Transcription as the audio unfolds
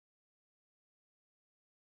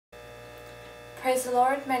Praise the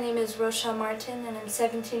Lord, my name is Rochelle Martin and I'm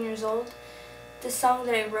 17 years old. The song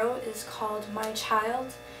that I wrote is called My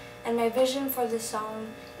Child, and my vision for this song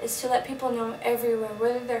is to let people know everywhere,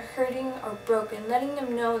 whether they're hurting or broken, letting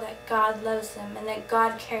them know that God loves them and that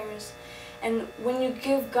God cares. And when you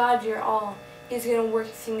give God your all, He's going to work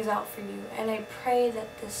things out for you. And I pray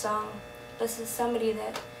that this song blesses somebody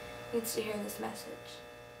that needs to hear this message.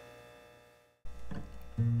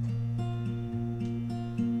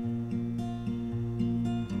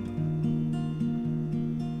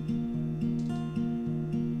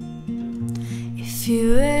 If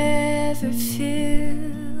you ever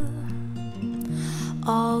feel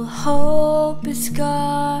all hope is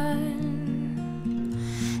gone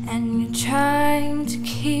and you're trying to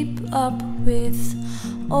keep up with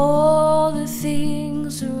all the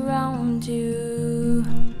things around you,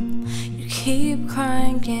 you keep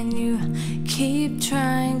crying and you keep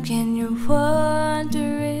trying and you're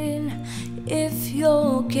wondering if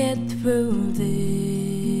you'll get through this.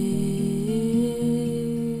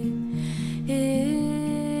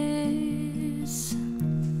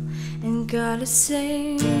 God is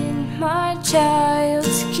saying, my child,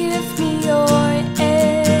 give me your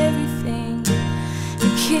everything.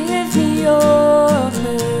 Give me your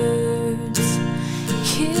hurts.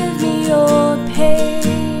 Give me your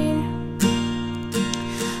pain.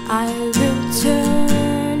 I will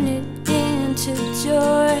turn it into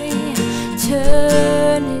joy.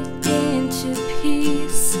 Turn it into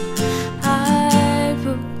peace. I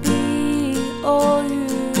will be all you.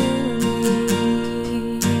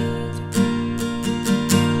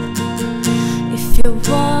 You're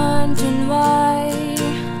wondering why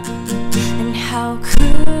and how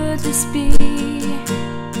could this be?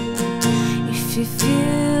 If you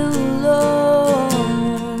feel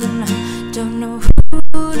alone, don't know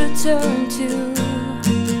who to turn to,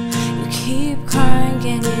 you keep crying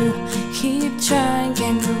and you keep trying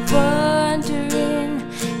and you're wondering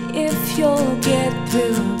if you'll get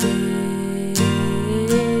through this.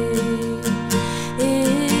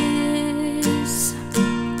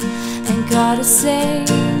 God is saying,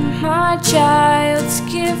 my child,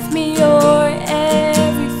 give me your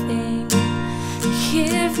everything.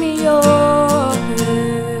 Give me your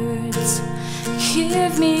hurts.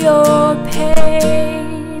 Give me your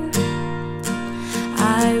pain.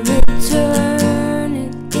 I will turn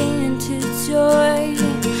it into joy.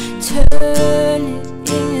 Turn it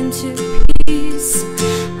into peace.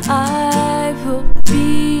 I will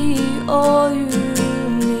be all you.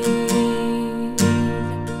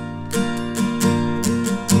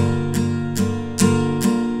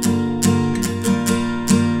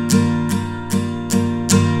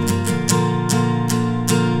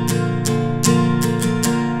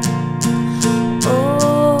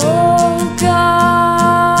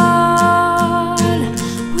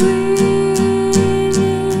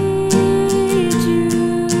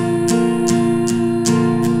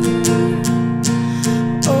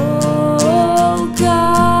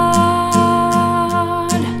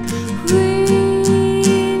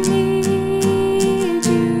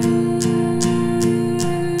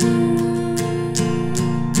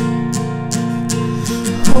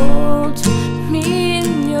 Hold me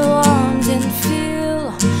in your arms and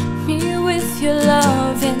fill me with your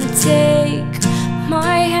love, and take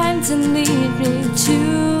my hands and lead me to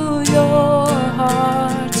your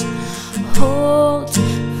heart. Hold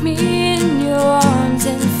me in your arms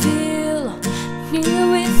and fill me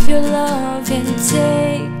with your love, and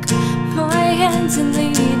take my hands and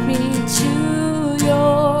lead me to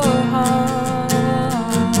your